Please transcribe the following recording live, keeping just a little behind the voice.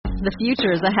The future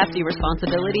is a hefty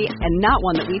responsibility and not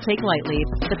one that we take lightly.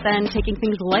 But then, taking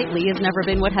things lightly has never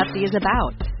been what Hefty is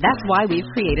about. That's why we've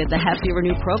created the Hefty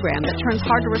Renew program that turns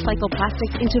hard-to-recycle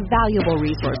plastics into valuable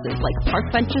resources like park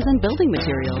benches and building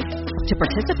materials. To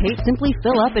participate, simply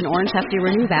fill up an orange Hefty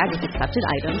Renew bag with accepted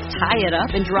items, tie it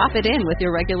up, and drop it in with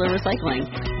your regular recycling.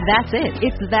 That's it.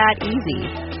 It's that easy.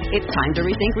 It's time to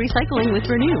rethink recycling with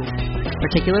Renew.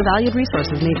 Particular valued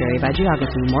resources may vary by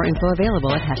geography. More info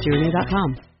available at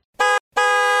heftyrenew.com.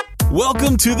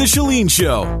 Welcome to The Chalene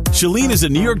Show. Chalene is a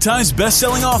New York Times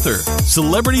bestselling author,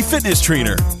 celebrity fitness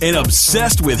trainer, and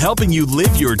obsessed with helping you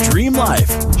live your dream life.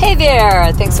 Hey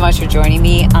there. Thanks so much for joining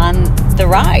me on the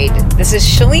ride. This is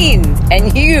Chalene,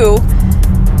 and you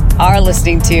are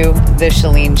listening to The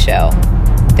Chalene Show.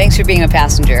 Thanks for being a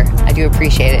passenger. I do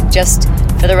appreciate it. Just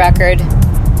for the record,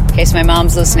 in case my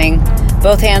mom's listening,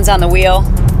 both hands on the wheel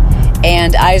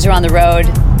and eyes are on the road.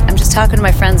 I'm just talking to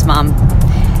my friend's mom.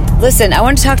 Listen, I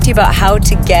want to talk to you about how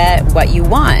to get what you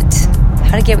want.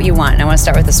 How to get what you want. And I want to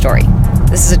start with a story.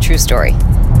 This is a true story.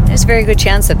 There's a very good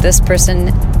chance that this person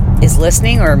is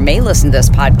listening or may listen to this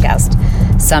podcast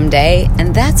someday,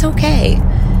 and that's okay.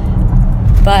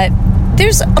 But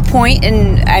there's a point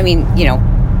in,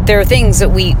 there are things that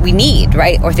we need,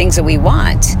 right? Or things that we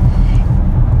want.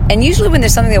 And usually when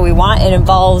there's something that we want, it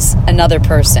involves another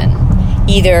person.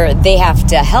 Either they have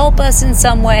to help us in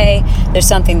some way, there's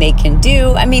something they can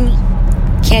do.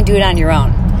 Can't do it on your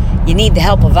own. You need the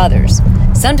help of others.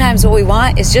 Sometimes what we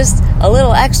want is just a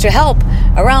little extra help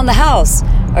around the house.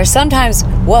 Or sometimes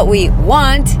what we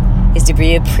want is to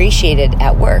be appreciated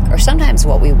at work. Or sometimes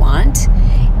what we want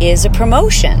is a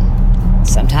promotion.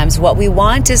 Sometimes what we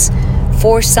want is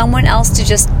for someone else to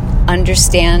just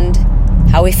understand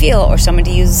how we feel, or someone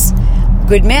to use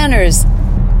good manners.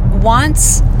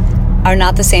 Wants are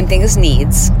not the same thing as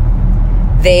needs.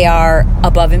 They are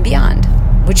above and beyond,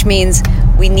 which means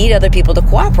we need other people to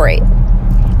cooperate.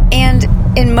 And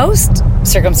in most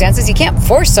circumstances, you can't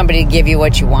force somebody to give you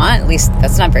what you want. At least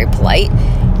that's not very polite.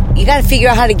 You got to figure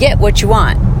out how to get what you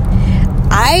want.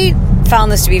 I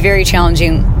found this to be very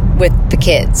challenging with the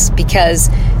kids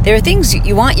because there are things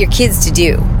you want your kids to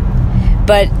do,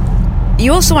 but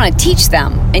you also want to teach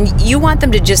them, and you want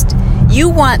them,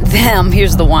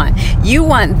 here's the want, you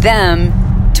want them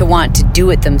to want to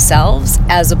do it themselves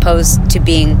as opposed to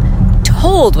being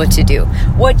told what to do.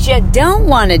 What you don't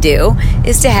want to do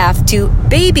is to have to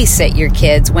babysit your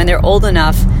kids when they're old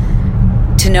enough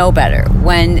to know better,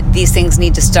 when these things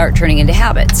need to start turning into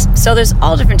habits. So there's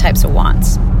all different types of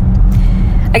wants.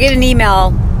 I get an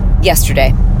email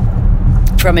yesterday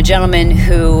from a gentleman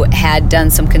who had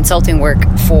done some consulting work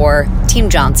for Team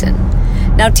Johnson.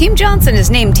 Now, Team Johnson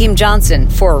is named Team Johnson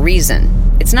for a reason.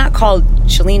 It's not called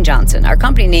Chalene Johnson. Our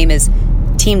company name is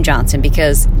Team Johnson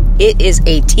because it is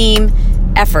a team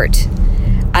effort.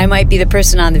 I might be the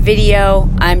person on the video.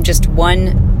 I'm just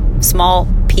one small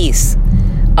piece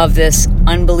of this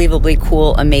unbelievably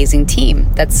cool, amazing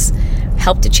team that's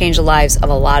helped to change the lives of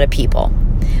a lot of people.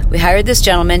 We hired this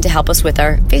gentleman to help us with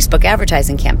our Facebook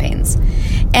advertising campaigns.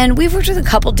 And we've worked with a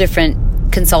couple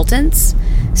different consultants.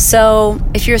 So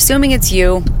if you're assuming it's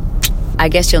you, I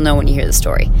guess you'll know when you hear the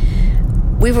story.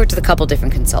 We've worked with a couple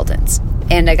different consultants.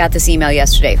 And I got this email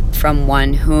yesterday from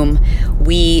one whom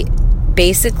we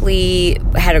basically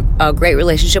had a great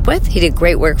relationship with. He did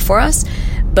great work for us.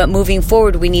 But moving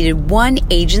forward, we needed one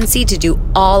agency to do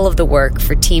all of the work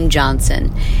for Team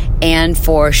Johnson and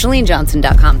for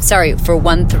ChaleneJohnson.com. Sorry, for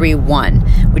 131,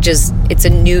 it's a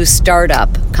new startup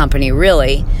company,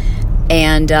 really.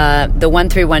 And the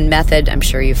 131 method, I'm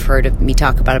sure you've heard of me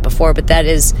talk about it before, but that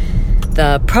is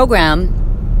the program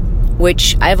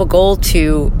which I have a goal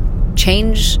to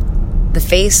change the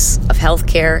face of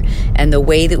healthcare and the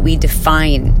way that we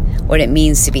define what it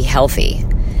means to be healthy.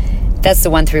 That's the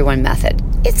 131 method.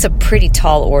 It's a pretty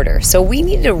tall order. So we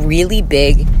needed a really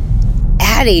big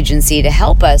ad agency to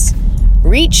help us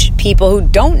reach people who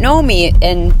don't know me,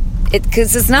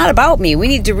 because it's not about me. We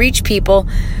need to reach people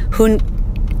who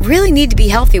really need to be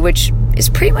healthy, which is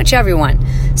pretty much everyone.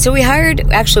 So we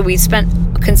spent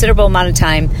a considerable amount of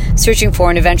time searching for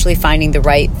and eventually finding the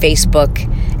right Facebook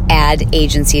ad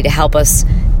agency to help us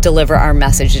deliver our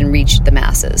message and reach the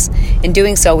masses. In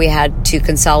doing so, we had to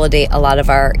consolidate a lot of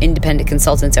our independent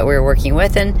consultants that we were working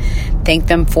with and thank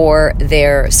them for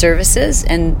their services.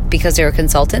 And because they were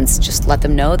consultants, just let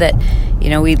them know that,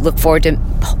 we look forward to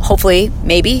hopefully,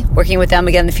 maybe working with them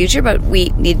again in the future, but we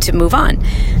need to move on.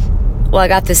 Well, I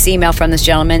got this email from this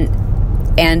gentleman,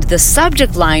 and the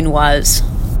subject line was...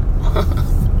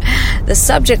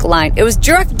 it was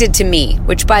directed to me,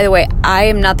 which, by the way, I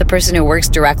am not the person who works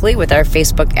directly with our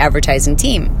Facebook advertising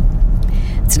team.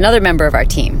 It's another member of our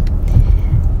team.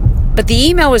 But the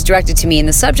email was directed to me, and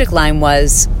the subject line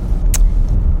was,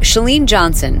 Chalene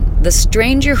Johnson, the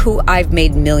stranger who I've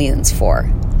made millions for.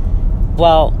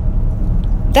 Well,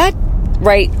 that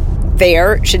right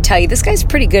there should tell you this guy's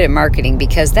pretty good at marketing,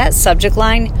 because that subject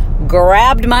line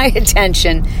grabbed my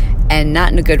attention, and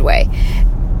not in a good way.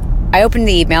 I opened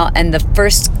the email, and the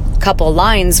first couple of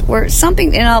lines were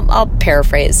something, and I'll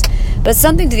paraphrase, but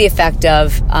something to the effect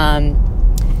of,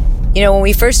 when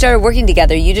we first started working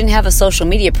together, you didn't have a social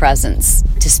media presence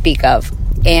to speak of.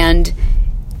 And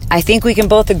I think we can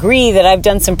both agree that I've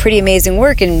done some pretty amazing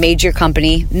work and made your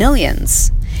company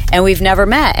millions. And we've never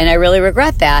met, and I really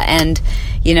regret that. And,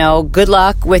 good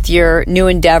luck with your new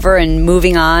endeavor and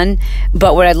moving on.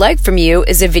 But what I'd like from you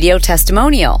is a video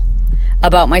testimonial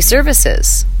about my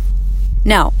services.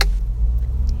 Now,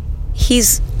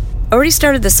 he's already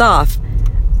started this off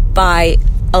by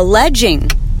alleging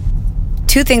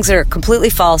two things that are completely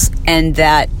false and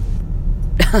that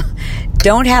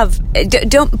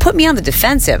don't put me on the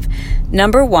defensive.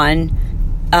 Number one,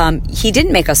 he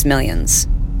didn't make us millions.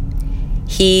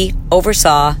 He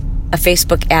oversaw a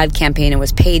Facebook ad campaign and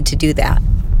was paid to do that.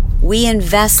 We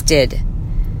invested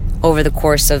over the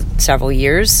course of several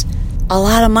years a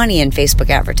lot of money in Facebook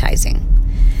advertising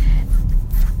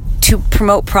to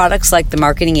promote products like the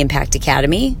Marketing Impact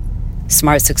Academy,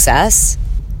 Smart Success,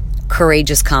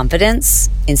 Courageous Confidence,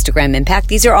 Instagram Impact.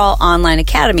 These are all online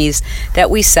academies that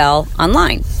we sell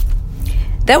online.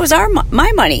 That was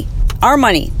my money, our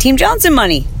money, Team Johnson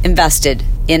money invested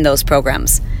in those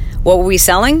programs. What were we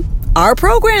selling? Our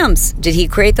programs. Did he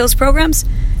create those programs?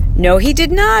 No, he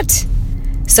did not.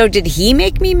 So did he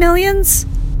make me millions?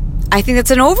 I think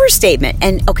that's an overstatement.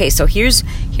 And okay, so here's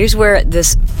where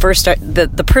this first start,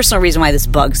 the personal reason why this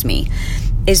bugs me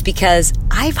is because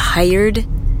I've hired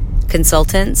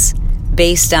consultants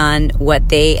based on what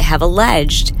they have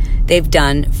alleged they've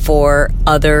done for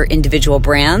other individual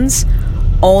brands,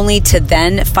 only to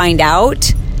then find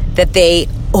out that they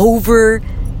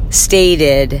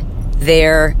overstated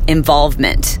their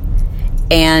involvement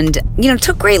and,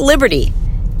 took great liberty,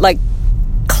 like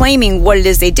claiming what it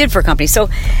is they did for companies. So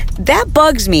that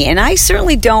bugs me. And I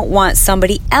certainly don't want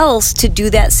somebody else to do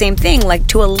that same thing, like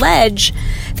to allege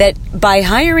that by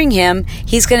hiring him,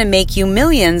 he's going to make you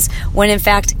millions, when in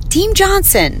fact, Team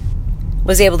Johnson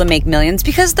was able to make millions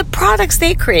because of the products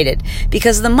they created,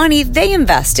 because of the money they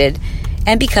invested,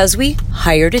 and because we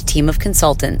hired a team of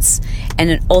consultants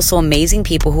and also amazing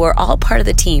people who are all part of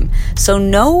the team. So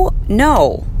no,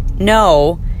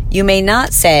 you may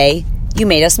not say you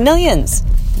made us millions.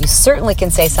 You certainly can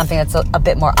say something that's a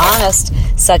bit more honest,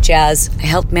 such as, I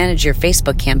helped manage your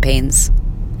Facebook campaigns.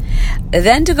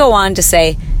 Then to go on to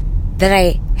say that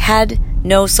I had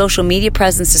no social media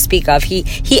presence to speak of.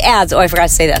 He adds, I forgot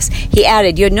to say this. He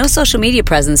added, you had no social media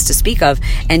presence to speak of,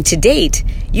 and to date,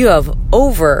 you have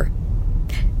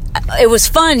it was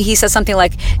fun. He said something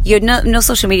like, you had no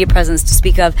social media presence to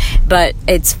speak of, but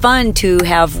it's fun to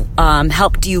have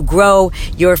helped you grow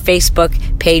your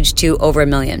Facebook page to over 1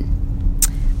 million.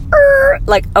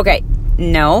 Okay,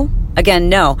 no. Again,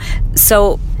 no.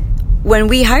 So when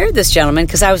we hired this gentleman,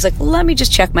 because I was like, let me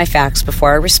just check my facts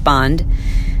before I respond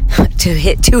to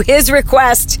his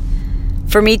request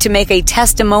for me to make a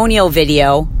testimonial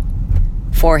video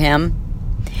for him.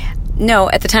 No,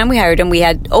 at the time we hired him, we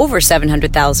had over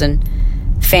 700,000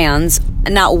 fans.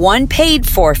 Not one paid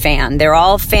for fan. They're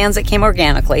all fans that came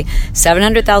organically.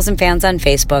 700,000 fans on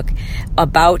Facebook.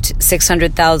 About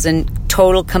 600,000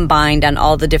 total combined on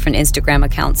all the different Instagram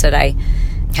accounts that I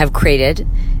have created.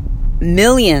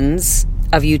 Millions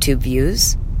of YouTube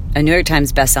views. A New York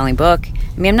Times best-selling book.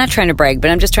 I mean, I'm not trying to brag,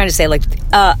 but I'm just trying to say,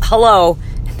 hello.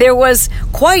 There was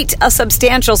quite a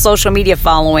substantial social media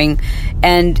following,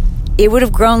 and it would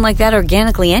have grown like that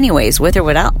organically anyways, with or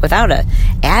without a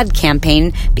ad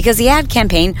campaign, because the ad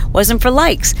campaign wasn't for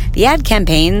likes. The ad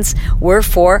campaigns were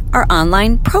for our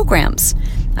online programs.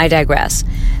 I digress.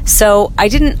 So I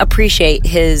didn't appreciate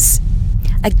his,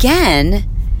 again,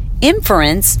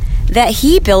 inference that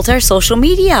he built our social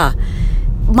media.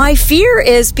 My fear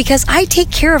is because I take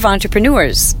care of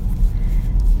entrepreneurs.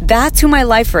 That's who my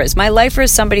lifer is. My lifer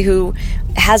is somebody who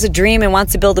has a dream and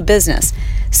wants to build a business.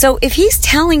 So if he's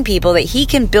telling people that he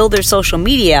can build their social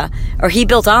media, or he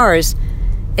built ours,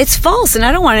 it's false, and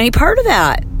I don't want any part of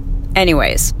that.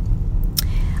 Anyways,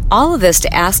 all of this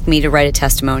to ask me to write a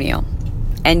testimonial.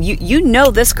 And you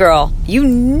know this girl. You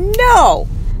know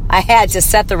I had to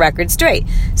set the record straight.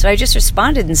 So I just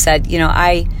responded and said,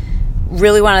 I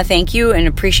really want to thank you and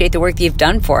appreciate the work that you've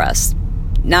done for us.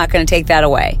 Not going to take that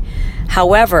away.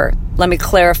 However, let me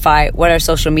clarify what our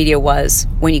social media was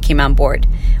when you came on board,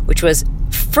 which was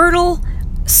fertile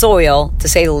soil, to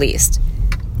say the least.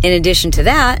 In addition to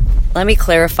that, let me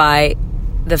clarify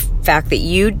the fact that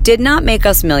you did not make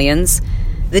us millions.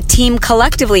 The team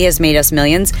collectively has made us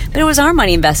millions, but it was our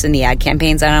money invested in the ad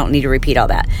campaigns. I don't need to repeat all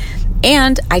that.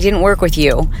 And I didn't work with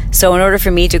you. So in order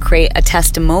for me to create a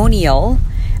testimonial,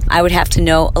 I would have to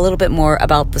know a little bit more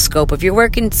about the scope of your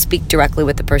work and speak directly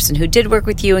with the person who did work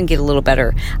with you and get a little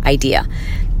better idea.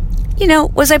 You know,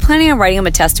 was I planning on writing him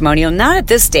a testimonial? Not at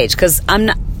this stage, because I'm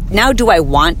not. Now, do I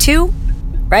want to?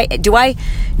 Right? Do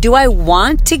I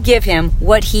want to give him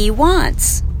what he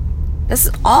wants?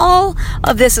 All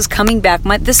of this is coming back.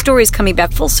 This story is coming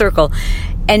back full circle.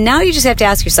 And now you just have to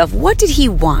ask yourself, what did he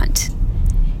want?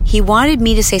 He wanted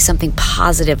me to say something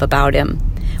positive about him,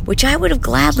 which I would have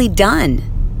gladly done.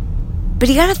 But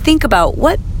you got to think about,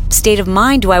 what state of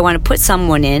mind do I want to put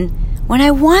someone in when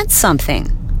I want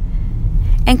something?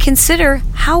 And consider,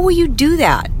 how will you do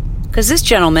that? Because this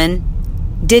gentleman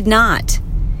did not.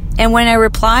 And when I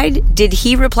replied, did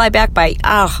he reply back by,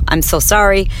 "Oh, I'm so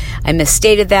sorry, I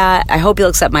misstated that. I hope you'll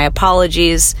accept my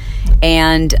apologies,"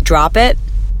 and drop it?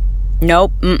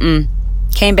 Nope.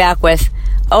 Came back with,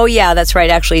 "Oh yeah, that's right.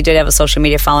 Actually, you did have a social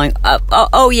media following.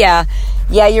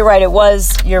 Yeah, you're right. It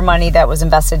was your money that was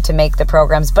invested to make the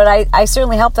programs, but I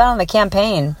certainly helped out on the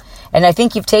campaign. And I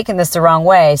think you've taken this the wrong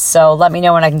way. So let me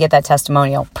know when I can get that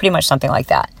testimonial." Pretty much something like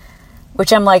that.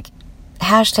 Which I'm like,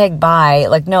 #buy.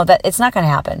 Like, no, that it's not going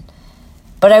to happen.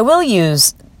 But I will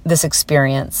use this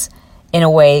experience in a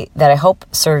way that I hope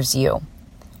serves you.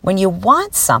 When you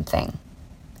want something,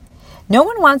 no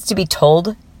one wants to be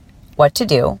told what to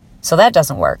do, so that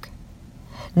doesn't work.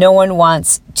 No one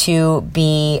wants to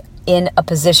be in a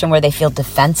position where they feel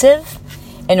defensive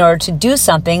in order to do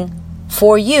something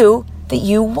for you that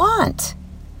you want.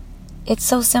 It's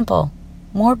so simple.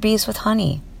 More bees with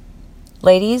honey.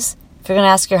 Ladies, if you're going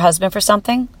to ask your husband for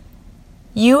something,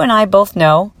 you and I both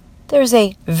know there's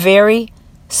a very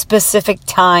specific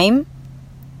time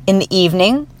in the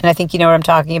evening, and I think you know what I'm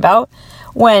talking about,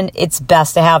 when it's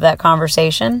best to have that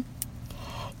conversation.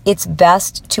 It's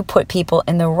best to put people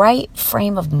in the right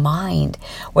frame of mind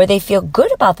where they feel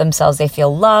good about themselves. They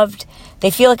feel loved.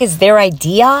 They feel like it's their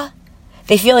idea.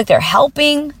 They feel like they're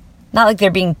helping, not like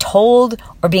they're being told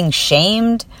or being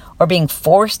shamed or being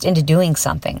forced into doing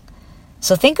something.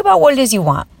 So think about what it is you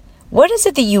want. What is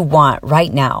it that you want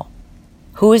right now?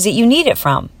 Who is it you need it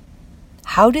from?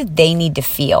 How do they need to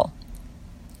feel?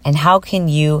 And how can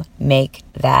you make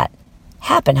that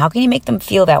happen? How can you make them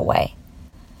feel that way?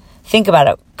 Think about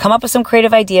it. Come up with some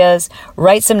creative ideas.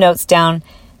 Write some notes down,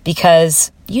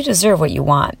 because you deserve what you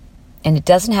want. And it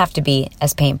doesn't have to be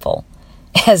as painful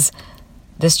as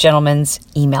this gentleman's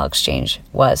email exchange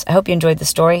was. I hope you enjoyed the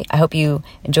story. I hope you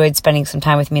enjoyed spending some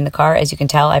time with me in the car. As you can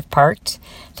tell, I've parked.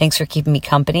 Thanks for keeping me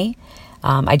company.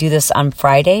 I do this on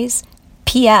Fridays.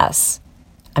 P.S.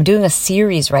 I'm doing a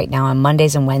series right now on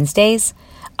Mondays and Wednesdays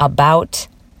about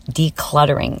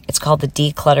decluttering. It's called the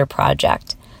Declutter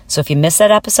Project. So if you missed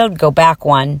that episode, go back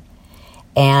one.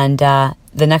 And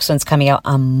the next one's coming out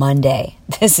on Monday.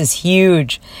 This is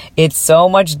huge. It's so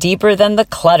much deeper than the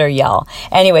clutter, y'all.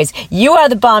 Anyways,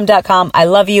 youarethebomb.com. I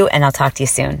love you, and I'll talk to you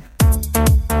soon.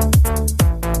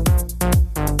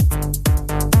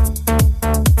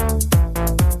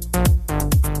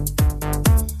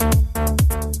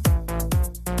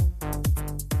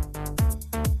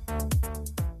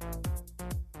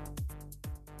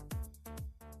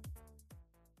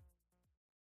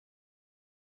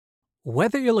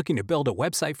 Whether you're looking to build a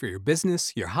website for your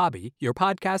business, your hobby, your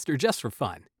podcast, or just for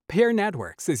fun, Pair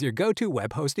Networks is your go-to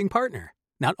web hosting partner.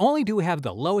 Not only do we have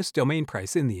the lowest domain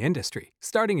price in the industry,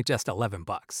 starting at just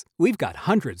 $11, we've got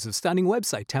hundreds of stunning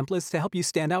website templates to help you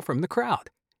stand out from the crowd.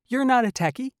 You're not a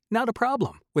techie? Not a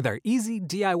problem. With our easy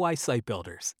DIY site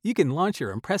builders, you can launch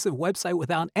your impressive website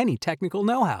without any technical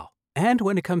know-how. And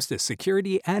when it comes to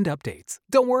security and updates,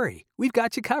 don't worry, we've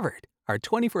got you covered. Our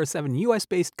 24/7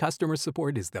 US-based customer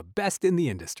support is the best in the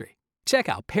industry. Check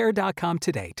out Pair.com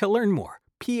today to learn more.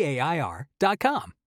 PAIR.com.